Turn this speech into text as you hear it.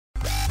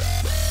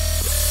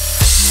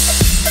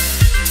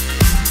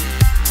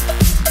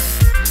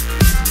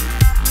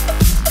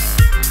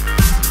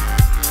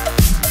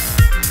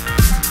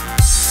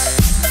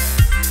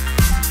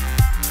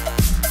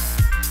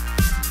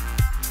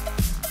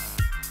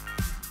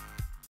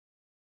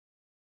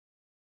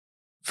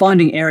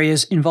finding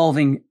areas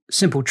involving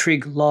simple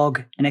trig,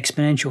 log, and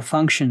exponential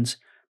functions.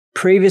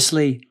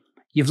 Previously,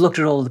 you've looked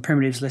at all of the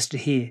primitives listed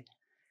here.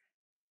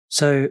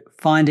 So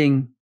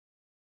finding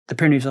the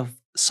primitives of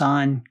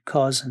sine,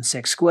 cos, and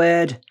sec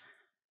squared,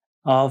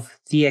 of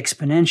the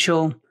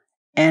exponential,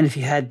 and if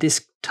you had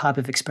this type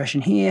of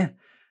expression here,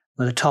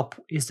 where the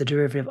top is the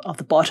derivative of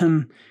the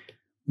bottom,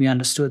 we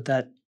understood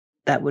that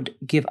that would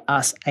give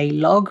us a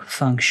log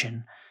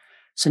function.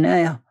 So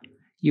now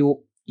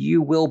you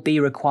will be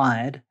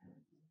required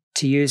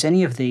to use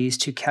any of these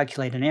to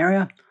calculate an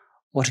area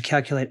or to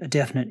calculate a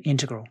definite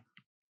integral.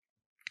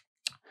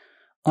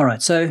 All right,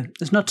 so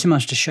there's not too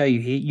much to show you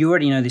here. You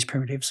already know these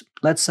primitives.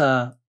 Let's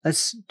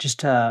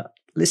just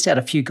list out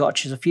a few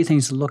gotchas, a few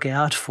things to look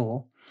out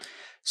for.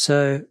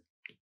 So,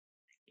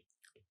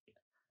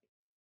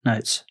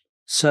 notes.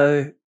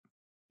 So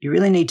you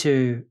really need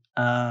to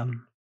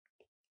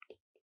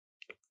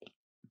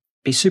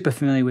be super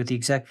familiar with the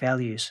exact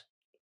values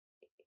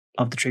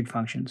of the trig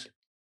functions.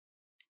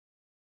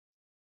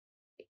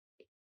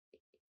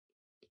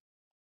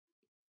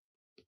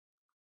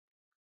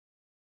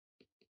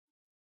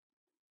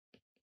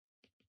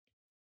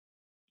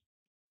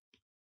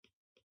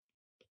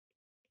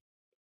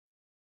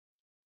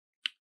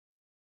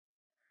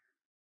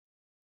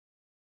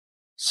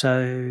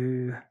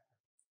 So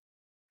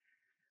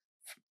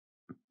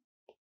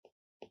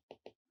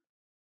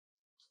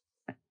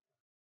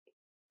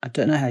I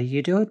don't know how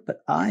you do it,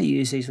 but I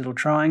use these little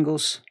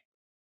triangles.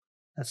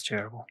 That's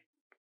terrible.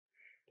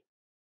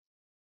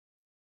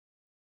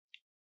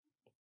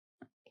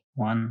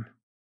 1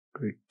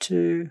 root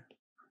 2,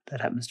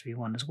 that happens to be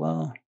 1 as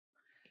well.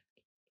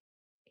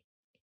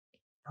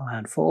 Pi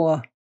on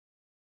 4.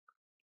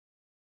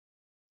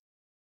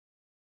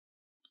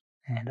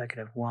 And I could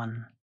have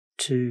 1,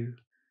 2,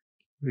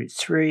 root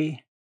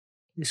 3.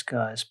 This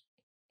guy's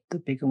the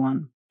bigger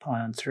one, pi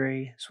on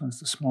 3. This one's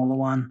the smaller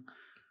one,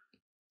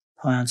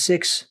 pi on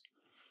 6.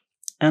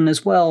 And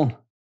as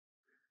well,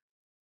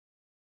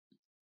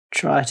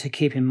 try to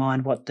keep in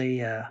mind what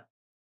the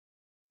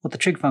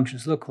trig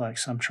functions look like.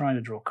 So I'm trying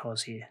to draw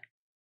cos here.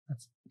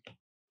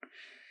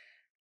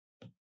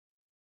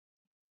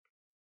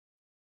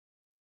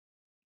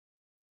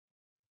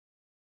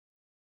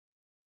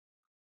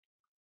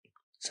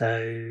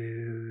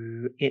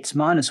 So it's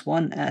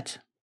 -1 at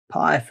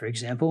pi, for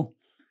example.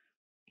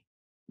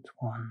 It's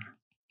 1,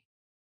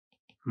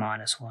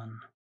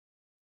 -1,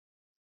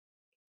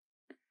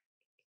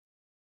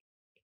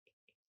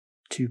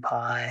 2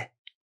 pi.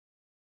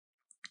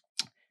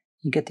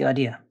 You get the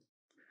idea.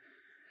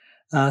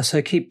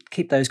 So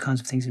keep those kinds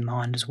of things in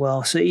mind as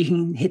well. So you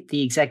can hit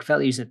the exact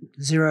values at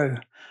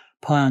 0,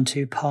 pi on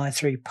 2, pi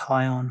 3,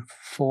 pi on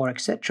 4,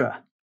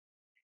 etc.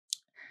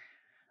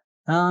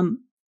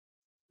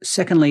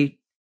 Secondly,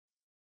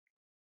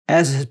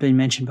 as has been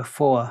mentioned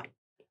before,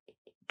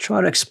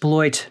 try to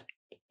exploit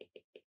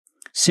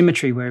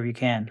symmetry wherever you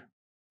can.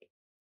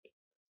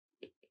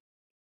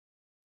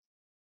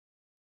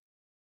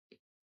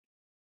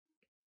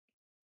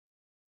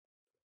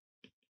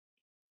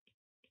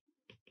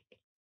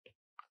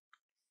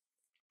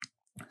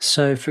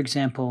 So, for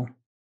example,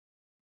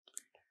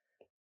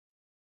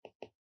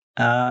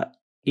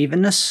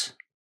 evenness,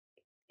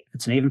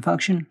 it's an even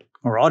function,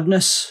 or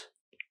oddness.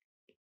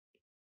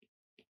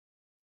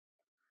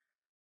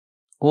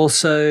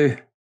 Also,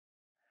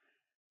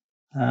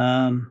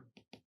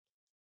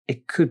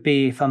 it could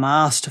be if I'm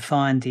asked to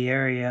find the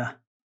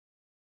area.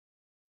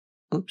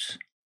 Oops.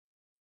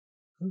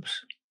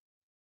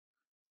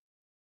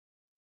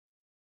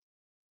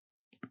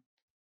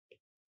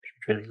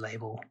 Should really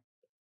label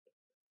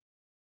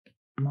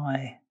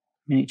my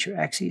miniature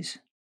axes.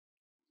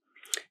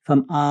 If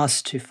I'm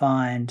asked to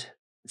find,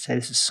 say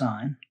this is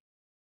sine,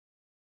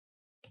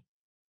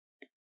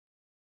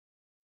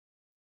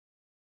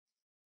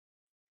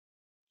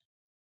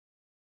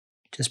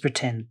 just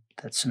pretend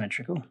that's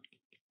symmetrical.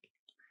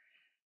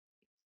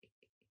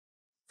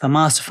 If I'm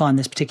asked to find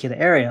this particular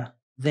area,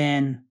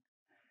 then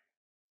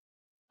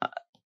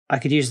I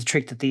could use the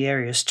trick that the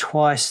area is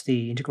twice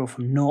the integral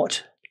from 0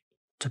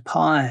 to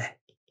pi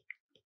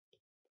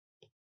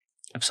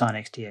of sine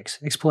x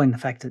dx, exploiting the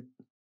fact that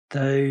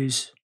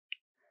those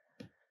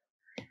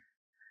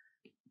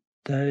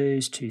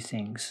two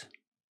things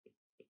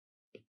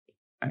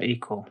are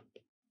equal.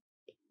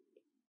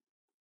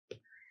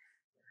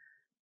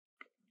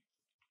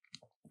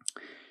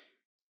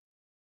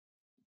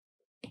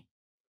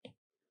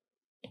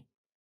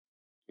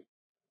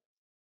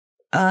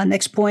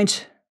 Next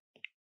point,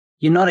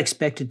 you're not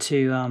expected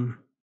to,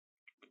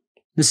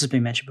 this has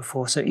been mentioned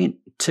before, so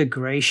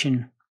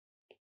integration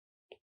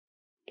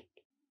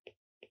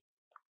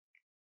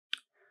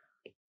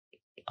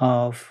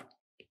of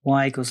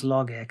y equals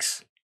log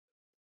x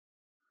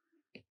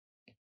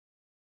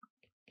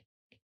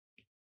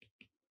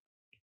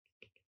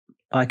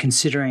by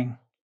considering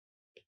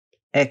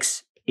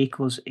x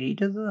equals e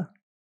to the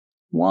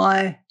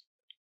y,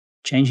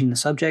 changing the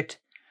subject,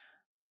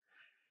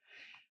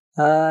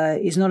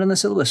 is not in the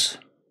syllabus.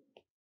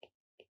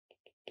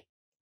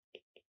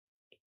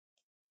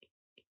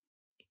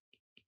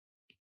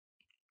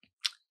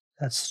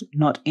 That's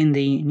not in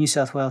the New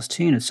South Wales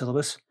 2-unit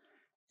syllabus.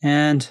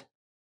 And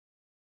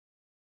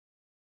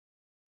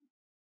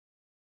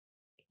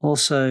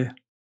also,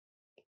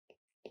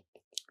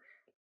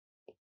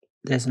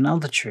 there's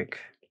another trick.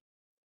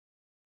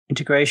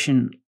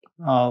 Integration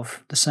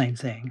of the same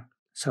thing,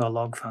 so a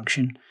log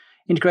function.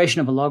 Integration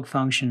of a log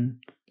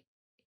function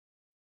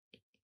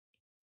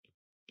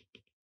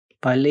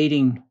by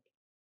leading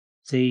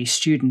the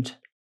student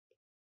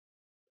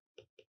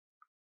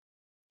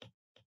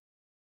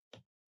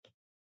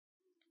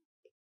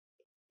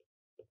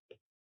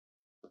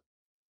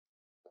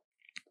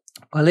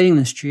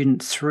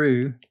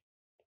through,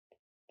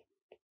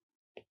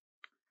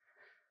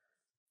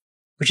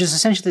 which is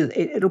essentially,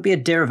 it'll be a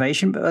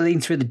derivation, but by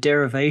leading through the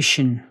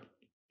derivation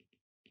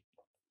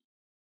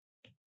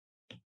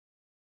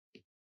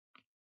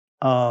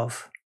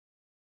of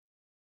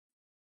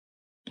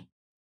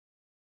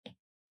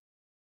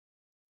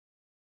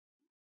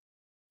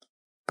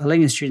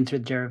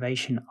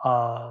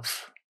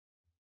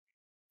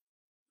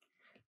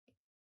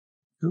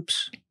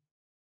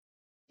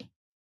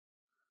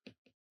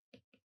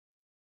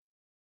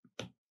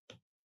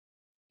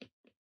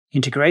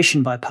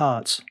integration by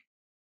parts.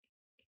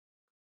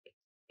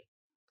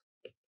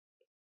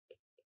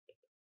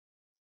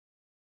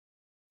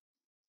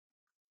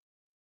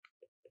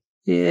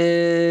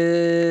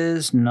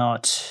 Is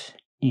not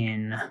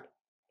in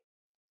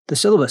the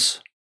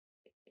syllabus.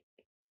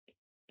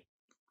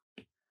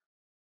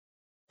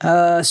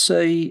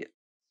 So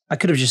I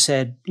could have just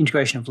said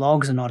integration of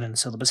logs are not in the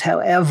syllabus.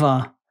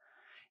 However,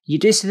 you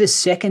do see this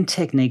second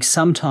technique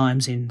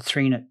sometimes in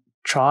 3-unit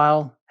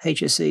trial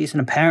HSCs,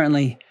 and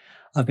apparently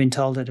I've been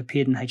told it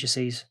appeared in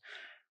HSCs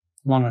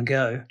long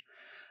ago.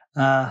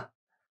 But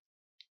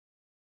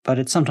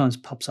it sometimes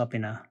pops up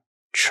in a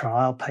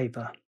trial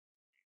paper.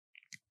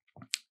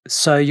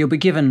 So you'll be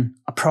given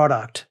a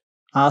product,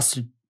 asked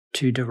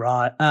to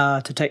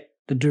take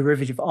the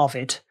derivative of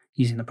it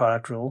using the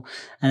product rule,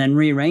 and then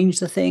rearrange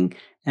the thing,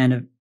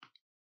 and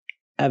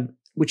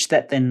which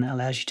that then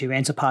allows you to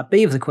answer part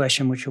B of the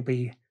question, which will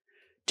be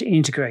to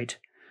integrate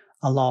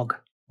a log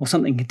or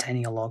something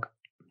containing a log.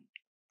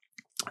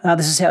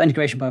 This is how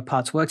integration by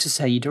parts works. This is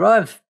how you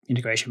derive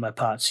integration by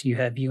parts. You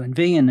have u and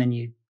v, and then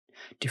you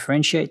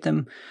differentiate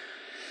them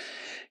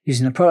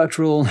using the product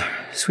rule,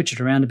 switch it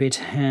around a bit,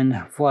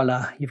 and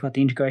voila, you've got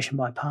the integration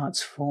by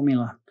parts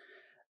formula.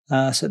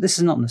 So this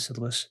is not in the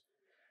syllabus.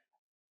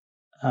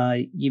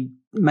 You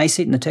may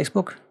see it in the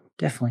textbook,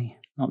 definitely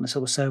not in the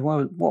syllabus. So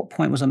what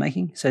point was I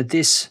making? So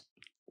this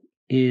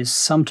is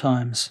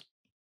sometimes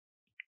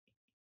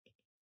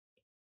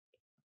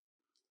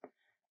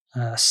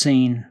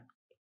seen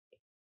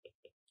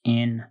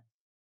in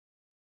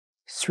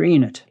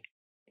 3-unit.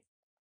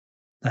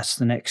 That's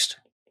the next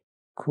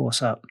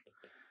course up,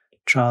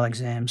 trial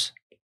exams.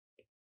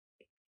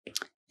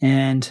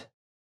 And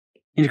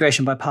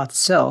integration by parts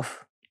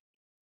itself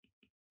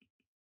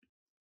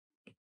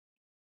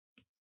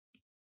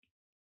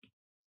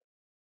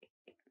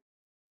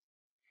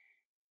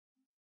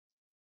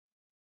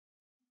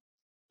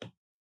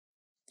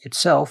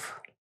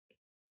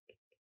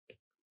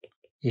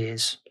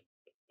is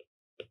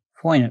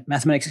 4-unit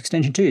Mathematics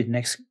Extension 2, the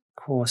next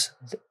course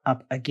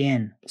up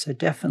again. So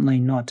definitely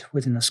not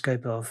within the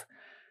scope of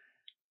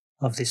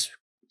this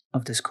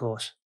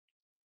course.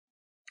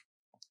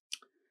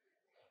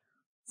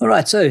 All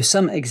right, so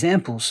some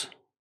examples.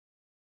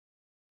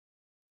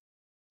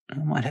 I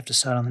might have to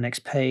start on the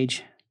next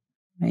page,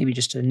 maybe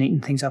just to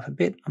neaten things up a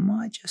bit. I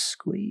might just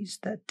squeeze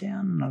that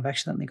down. I've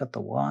accidentally got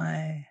the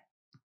Y.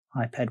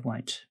 iPad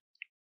won't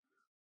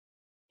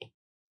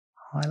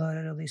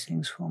highlight all these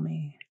things for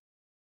me.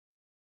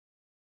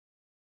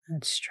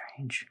 That's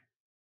strange.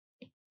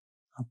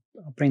 I'll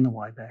bring the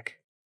Y back.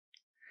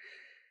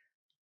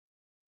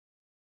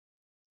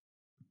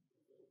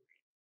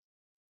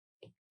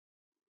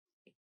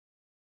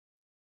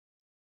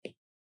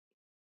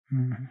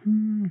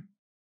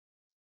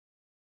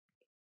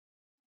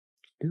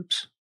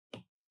 Oops.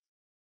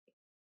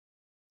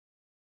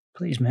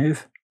 Please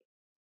move.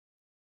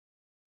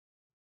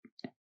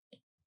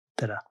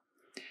 Ta-da.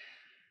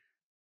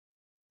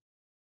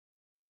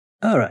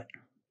 All right.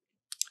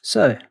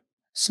 So,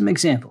 some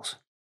examples.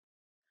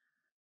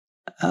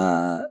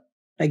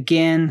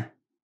 Again,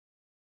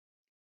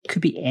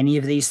 could be any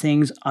of these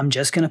things. I'm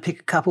just going to pick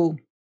a couple.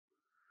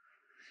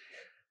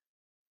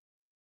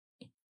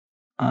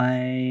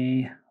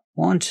 I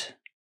want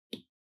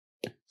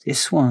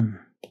this one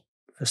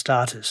for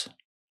starters.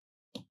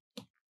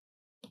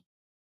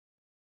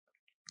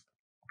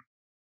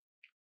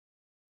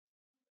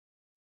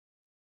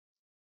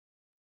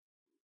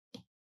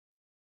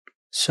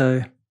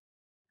 So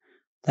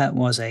that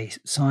was a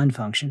sine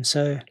function.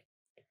 So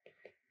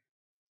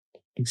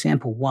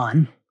example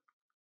 1,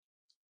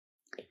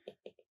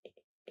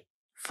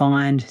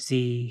 find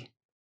the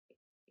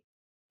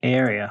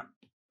area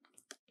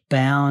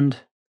bound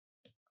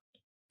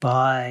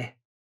by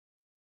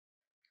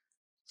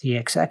the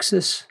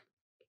x-axis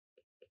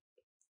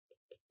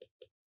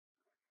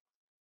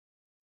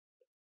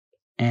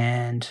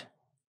and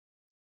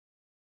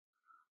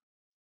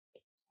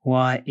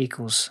y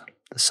equals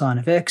the sine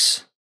of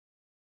x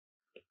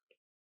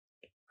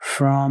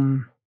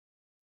from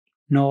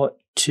 0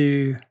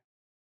 to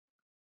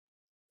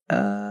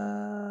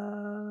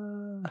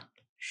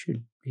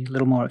should be a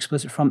little more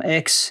explicit, from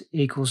x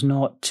equals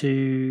 0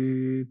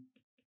 to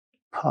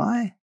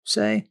pi,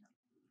 say.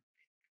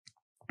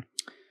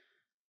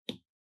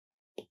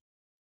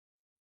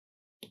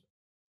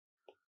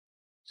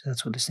 So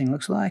that's what this thing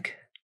looks like.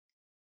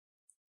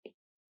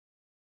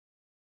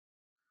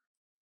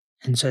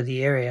 And so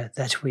the area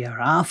that we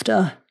are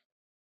after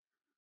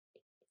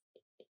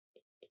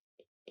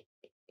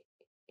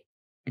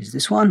is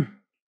this one.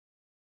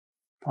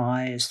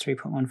 Pi is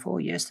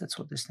 3.14. Yes, that's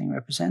what this thing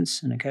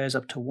represents. And it goes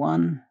up to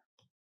 1.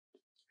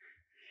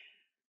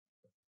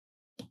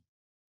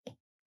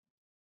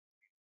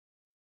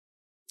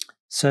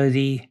 So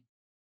the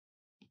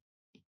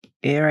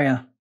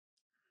area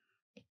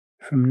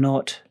from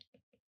 0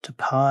 to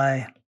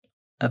pi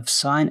of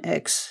sine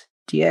x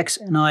dx,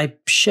 and I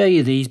show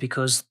you these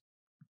because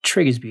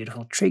trig is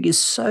beautiful. Trig is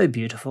so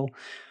beautiful.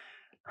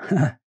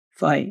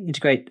 If I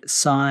integrate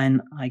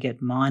sine, I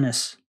get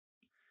minus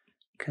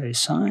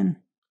cosine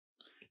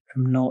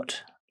from 0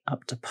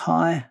 up to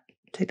pi.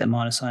 Take that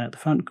minus sign at the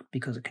front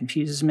because it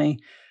confuses me.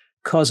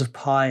 Cos of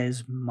pi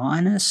is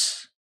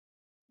minus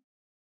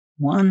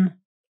 1.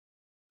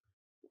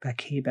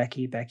 Back here, back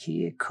here, back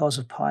here. Cos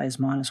of pi is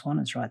minus 1.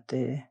 It's right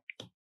there.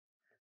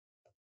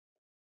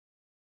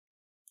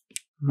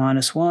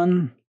 Minus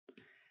 1.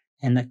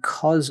 And the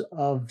cos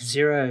of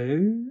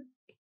 0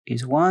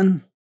 is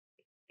 1.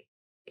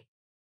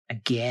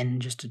 Again,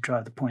 just to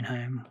drive the point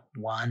home,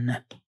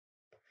 1.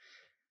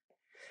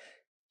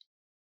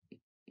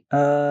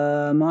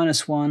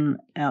 Minus 1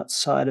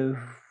 outside of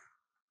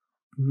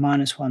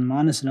minus 1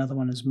 minus another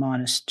one is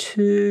minus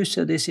 2.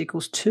 So this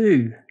equals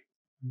 2.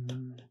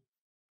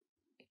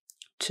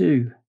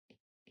 2.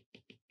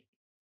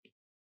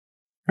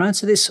 Right,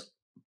 so this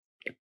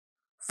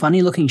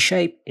funny looking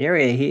shape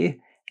area here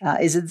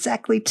is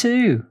exactly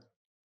 2.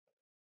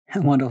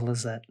 How wonderful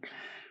is that?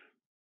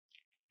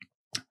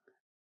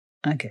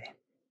 Okay.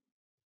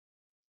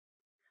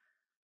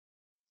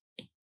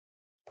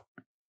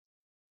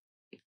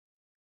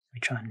 Let me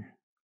try and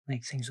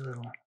make things a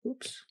little,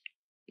 oops.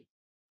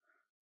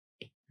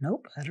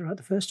 Nope, I had it right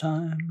the first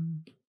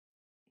time.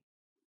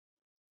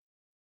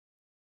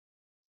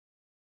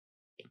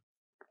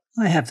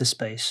 I have the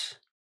space.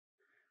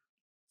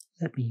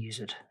 Let me use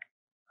it.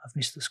 I've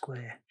missed the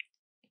square.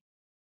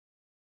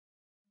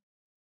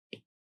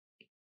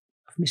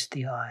 I've missed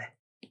the eye.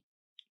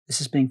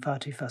 This is being far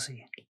too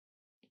fussy.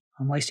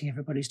 I'm wasting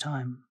everybody's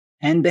time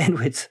and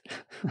bandwidth.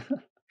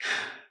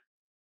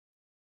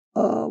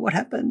 Oh, what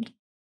happened?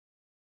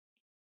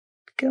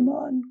 Come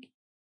on.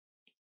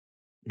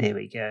 There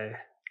we go.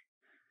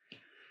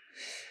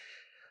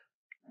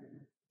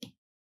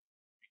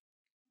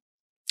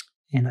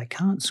 And I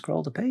can't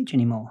scroll the page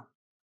anymore.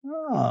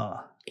 Oh,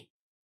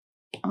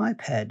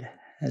 iPad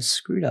has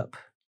screwed up.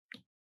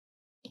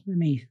 Let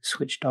me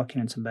switch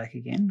documents and back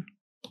again.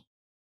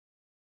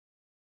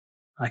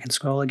 I can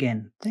scroll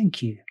again.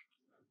 Thank you.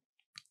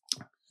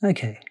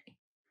 Okay.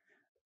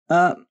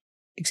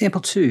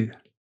 Example 2.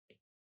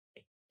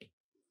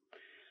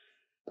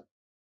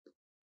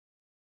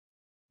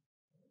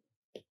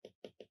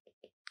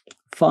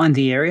 Find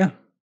the area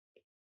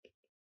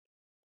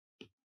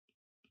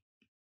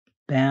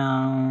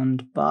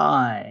bound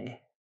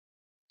by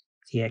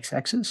the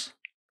x-axis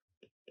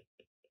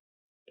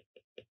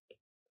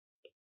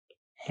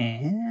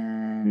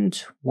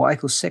and y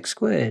equals sec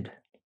squared.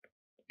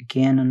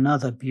 Again,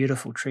 another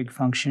beautiful trig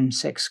function,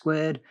 sec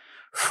squared,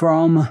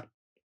 from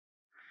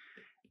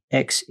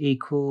x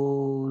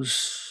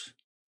equals,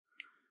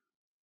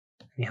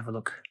 let me have a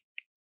look.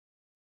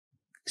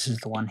 This is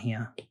the one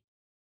here.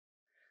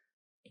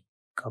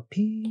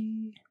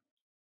 Copy.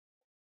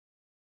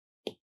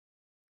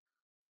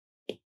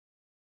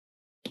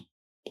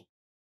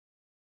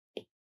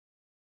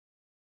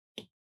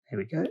 There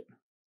we go.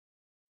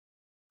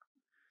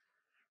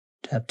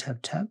 Tab,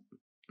 tab, tab.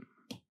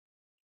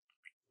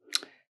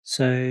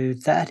 So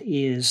that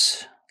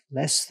is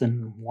less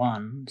than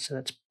 1, so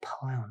that's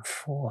pi on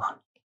 4.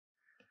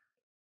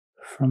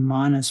 From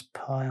minus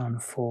pi on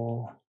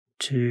 4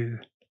 to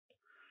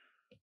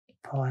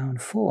pi on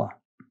 4.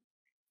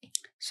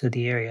 So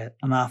the area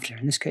I'm after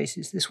in this case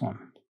is this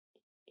one.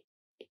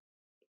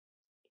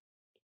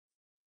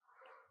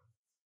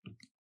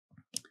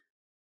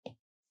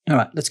 All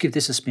right, let's give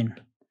this a spin.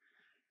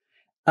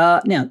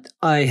 Now,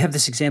 I have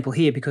this example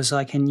here because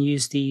I can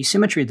use the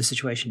symmetry of the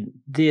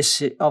situation.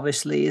 This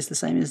obviously is the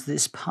same as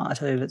this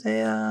part over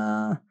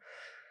there.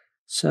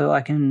 So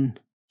I can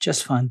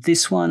just find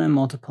this one and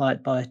multiply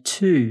it by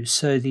 2.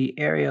 So the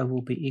area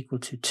will be equal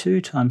to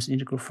 2 times the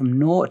integral from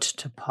 0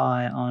 to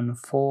pi on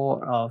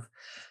 4 of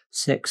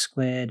sec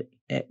squared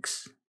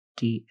x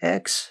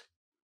dx.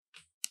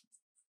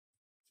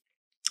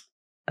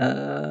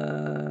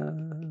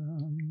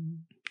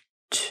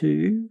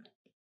 2.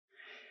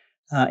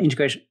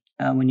 Integration,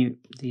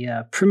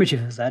 the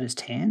primitive of that is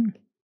tan,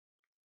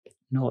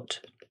 0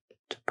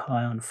 to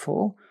pi on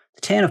 4.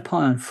 The tan of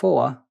pi on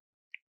 4,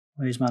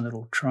 where's my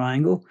little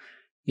triangle,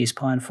 is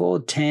pi on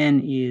 4.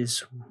 Tan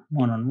is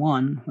 1 on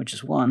 1, which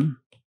is 1.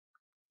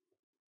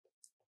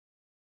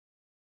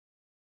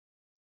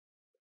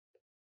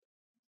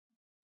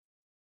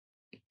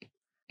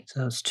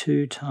 So it's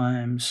 2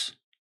 times,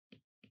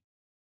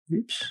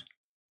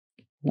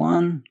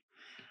 1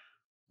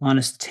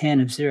 minus the tan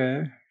of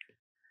 0.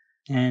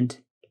 And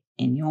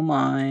in your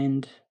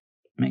mind,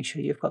 make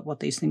sure you've got what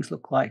these things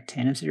look like.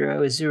 Tan of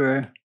 0 is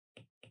 0.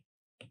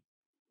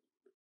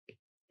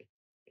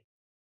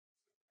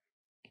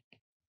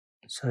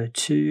 So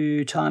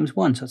 2 times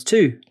 1, so it's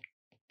 2.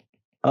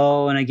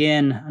 Oh, and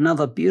again,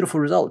 another beautiful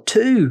result,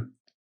 2.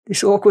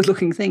 This awkward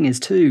looking thing is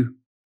 2.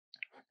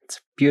 It's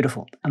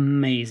beautiful,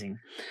 amazing.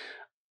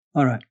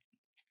 All right,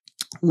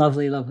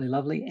 lovely, lovely,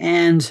 lovely.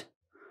 And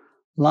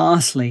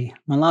lastly,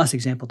 my last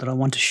example that I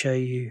want to show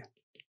you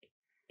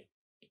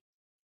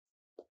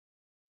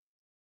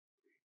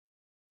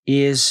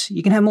is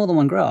you can have more than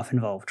one graph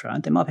involved,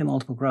 right? There might be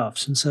multiple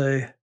graphs. And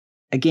so,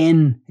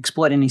 again,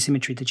 exploit any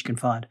symmetry that you can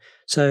find.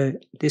 So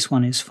this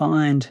one is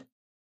find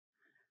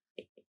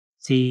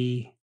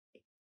the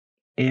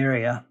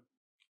area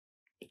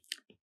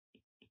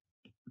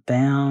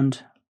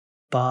bound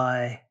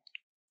by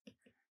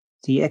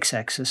the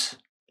x-axis.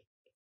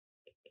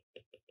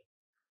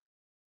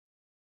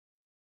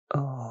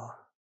 Oh,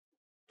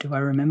 do I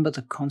remember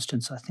the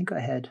constants? I think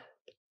I had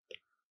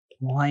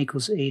y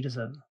equals e to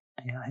the,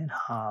 I had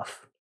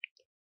half.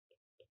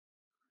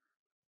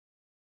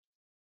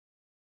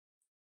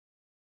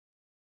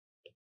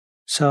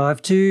 So I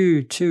have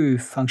two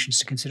functions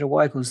to consider,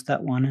 y equals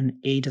that one and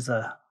e to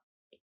the,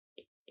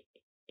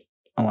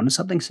 I wanted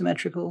something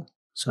symmetrical,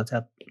 so it's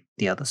out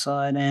the other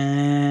side,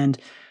 and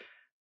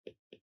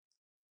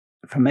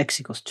from x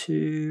equals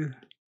 2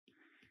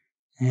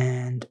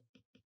 and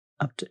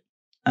up to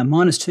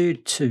minus 2,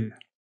 2.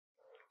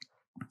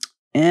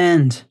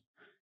 And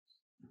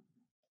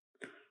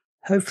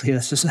hopefully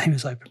that's the same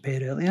as I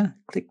prepared earlier.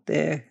 Click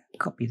there,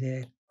 copy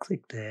there,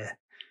 click there,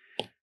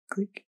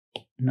 click,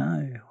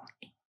 no.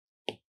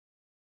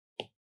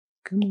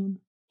 Come on,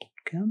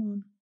 come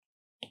on.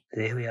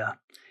 There we are.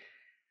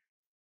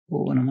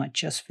 Oh, and I might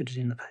just fit it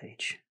in the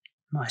page.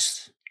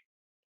 Nice.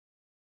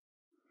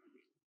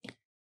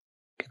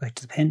 Go back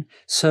to the pen.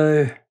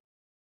 So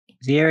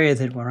the area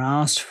that we're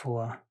asked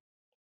for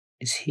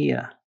is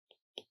here.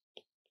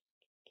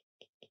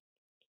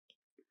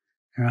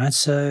 All right,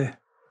 so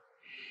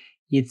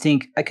you'd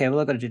think, okay, well,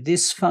 I've got to do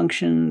this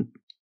function,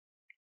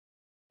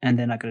 and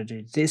then I've got to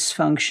do this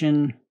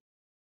function.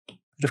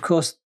 But of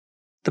course,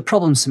 the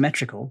problem's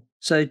symmetrical,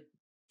 so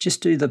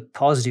just do the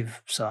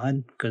positive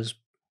side, because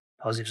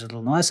positive's a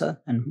little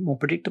nicer and more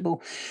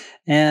predictable,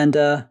 and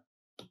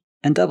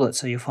double it.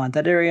 So you'll find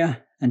that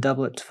area, and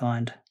double it to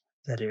find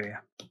that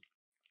area.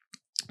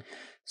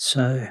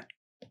 So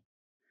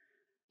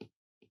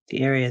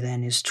the area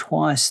then is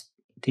twice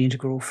the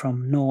integral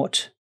from 0,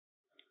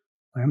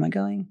 where am I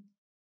going?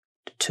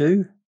 To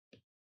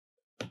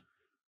 2.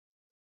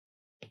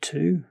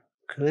 2,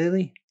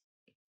 clearly.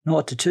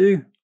 0 to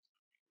 2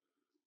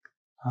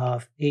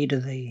 of e to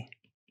the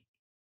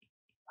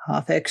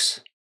half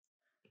x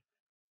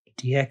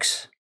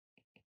dx,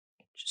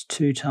 which is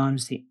 2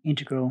 times the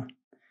integral.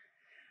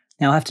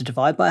 Now I have to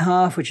divide by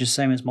half, which is the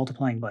same as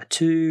multiplying by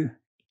 2,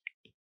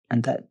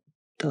 and that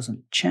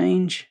doesn't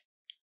change.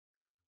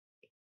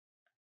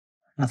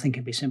 Nothing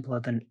can be simpler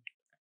than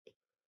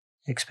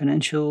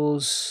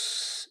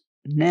exponentials.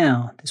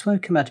 Now, this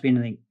won't come out to be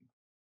anything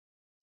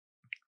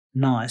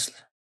nice.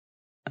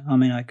 I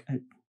mean,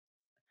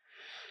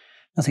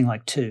 nothing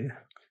like 2.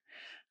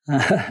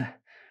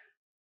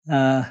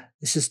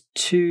 This is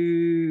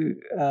 2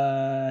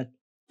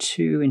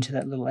 into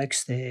that little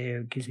x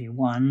there gives me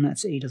 1.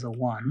 That's e to the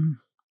 1,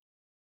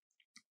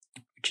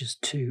 which is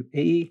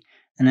 2e.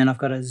 And then I've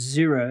got a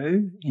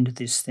 0 into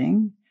this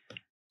thing,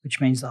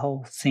 which means the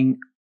whole thing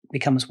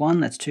becomes 1.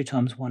 That's 2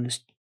 times 1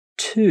 is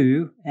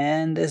 2.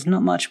 And there's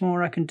not much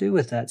more I can do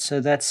with that. So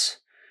that's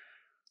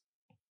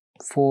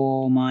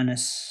 4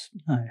 minus,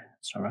 no,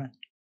 that's not right.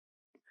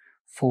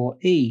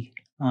 4e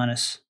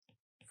minus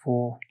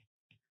 4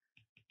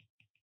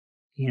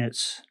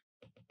 units.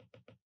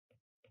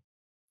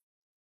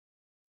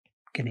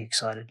 Getting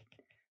excited.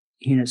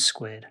 Units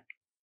squared.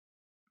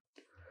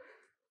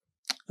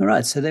 All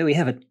right, so there we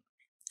have it.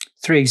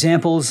 3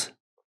 examples,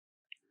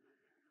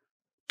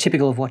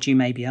 typical of what you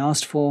may be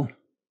asked for.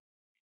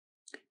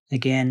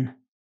 Again,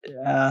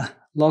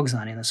 logs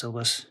aren't in the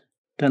syllabus.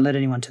 Don't let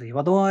anyone tell you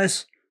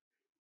otherwise.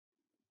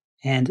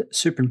 And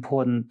super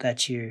important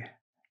that you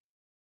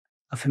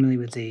are familiar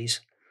with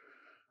these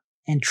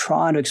and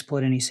try to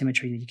exploit any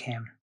symmetry that you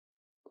can.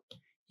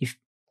 If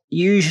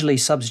usually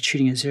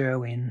substituting a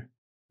 0 in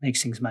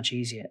makes things much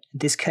easier. In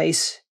this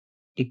case,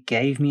 it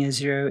gave me a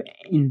 0.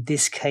 In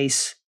this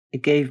case,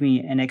 it gave me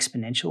an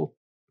exponential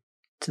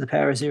to the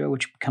power of 0,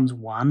 which becomes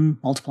 1.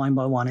 Multiplying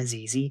by 1 is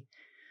easy.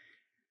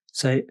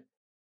 So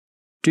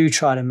do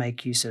try to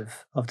make use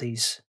of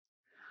these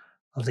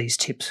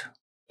tips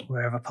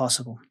wherever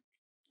possible.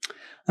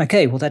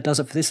 Okay, well, that does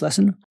it for this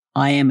lesson.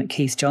 I am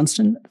Keith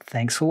Johnston.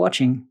 Thanks for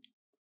watching.